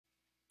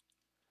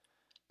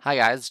Hi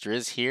guys,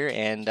 Driz here,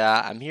 and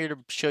I'm here to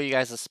show you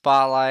guys a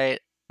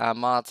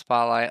mod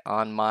spotlight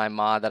on my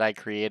mod that I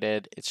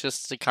created. It's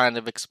just to kind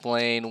of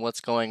explain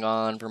what's going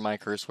on for my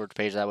CurseWorks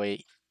page. That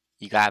way,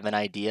 you have an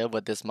idea of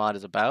what this mod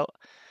is about.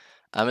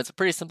 It's a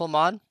pretty simple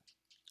mod.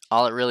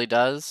 All it really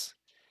does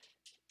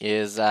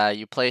is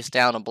you place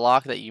down a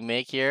block that you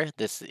make here.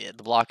 The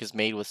block is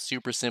made with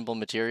super simple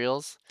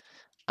materials,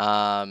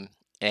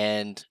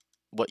 and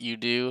what you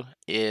do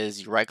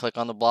is you right-click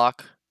on the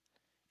block,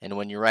 and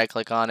when you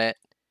right-click on it,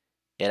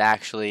 it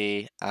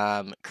actually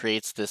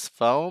creates this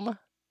foam,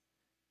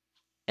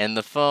 and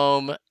the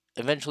foam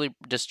eventually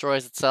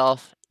destroys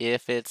itself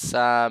if it's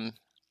not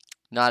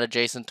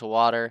adjacent to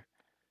water.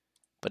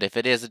 But if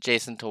it is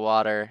adjacent to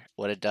water,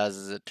 what it does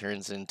is it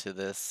turns into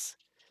this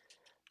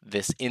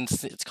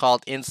instant. It's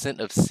called instant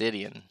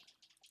obsidian,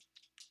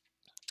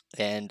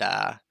 and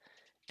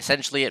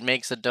essentially it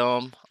makes a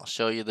dome. I'll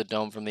show you the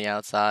dome from the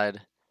outside.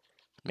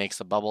 It makes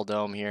a bubble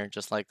dome here,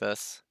 just like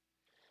this.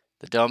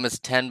 The dome is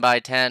 10 by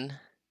 10.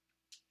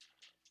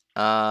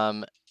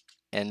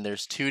 And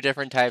there's two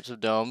different types of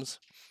domes.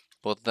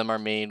 Both of them are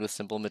made with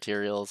simple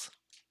materials.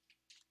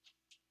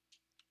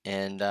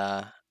 And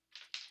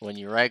when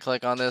you right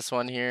click on this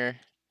one here,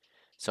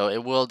 so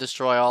it will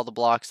destroy all the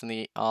blocks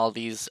in all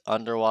these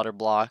underwater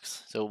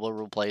blocks, so it will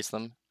replace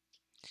them.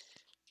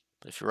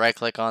 But if you right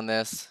click on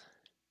this,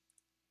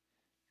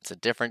 it's a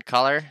different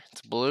color,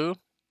 it's blue.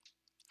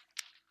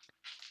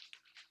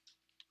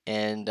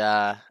 And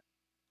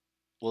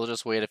we'll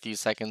just wait a few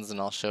seconds and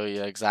I'll show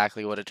you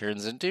exactly what it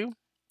turns into.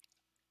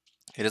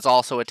 It is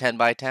also a 10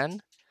 by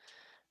 10.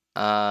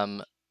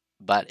 But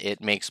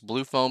it makes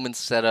blue foam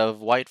instead of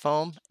white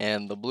foam,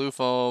 and the blue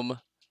foam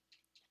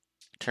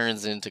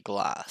turns into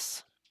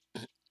glass.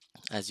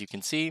 As you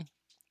can see,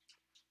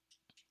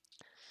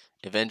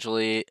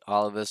 eventually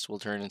all of this will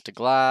turn into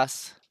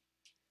glass,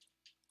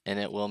 and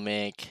it will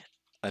make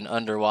an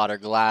underwater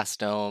glass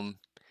dome.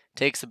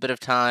 Takes a bit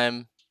of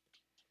time,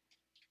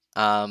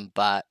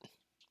 but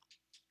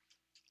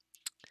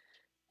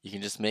you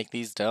can just make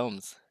these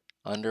domes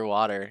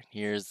underwater.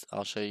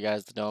 I'll show you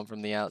guys the dome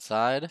from the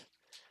outside.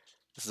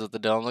 This is what the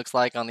dome looks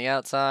like on the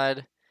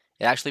outside.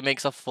 It actually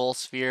makes a full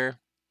sphere,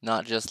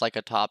 not just like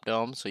a top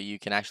dome, so you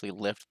can actually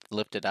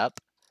lift it up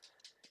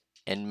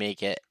and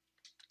make it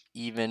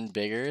even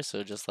bigger.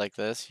 So just like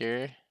this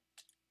here.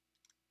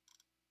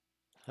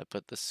 I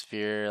put the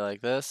sphere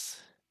like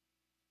this.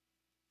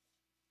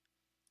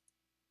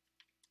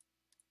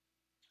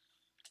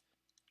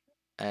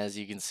 As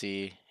you can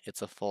see,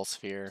 it's a full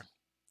sphere.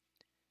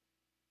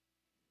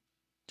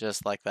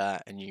 Just like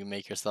that, and you can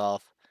make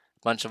yourself a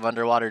bunch of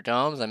underwater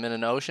domes. I'm in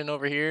an ocean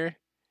over here,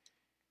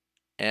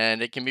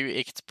 and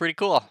it's pretty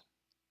cool.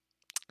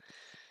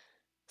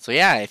 So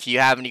yeah, if you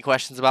have any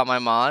questions about my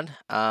mod,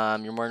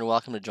 you're more than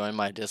welcome to join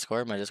my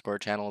Discord. My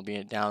Discord channel will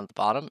be down at the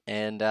bottom.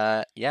 And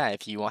yeah,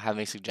 if you have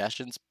any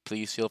suggestions,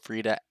 please feel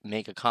free to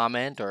make a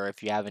comment, or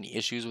if you have any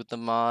issues with the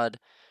mod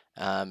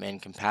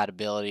and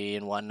compatibility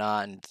and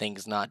whatnot, and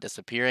things not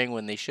disappearing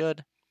when they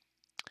should.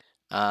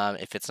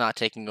 If it's not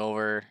taking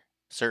over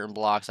certain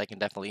blocks, I can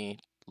definitely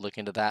look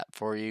into that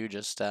for you.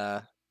 Just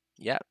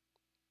yeah,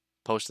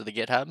 post to the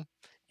GitHub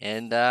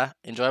and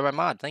enjoy my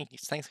mod.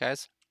 Thanks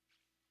guys.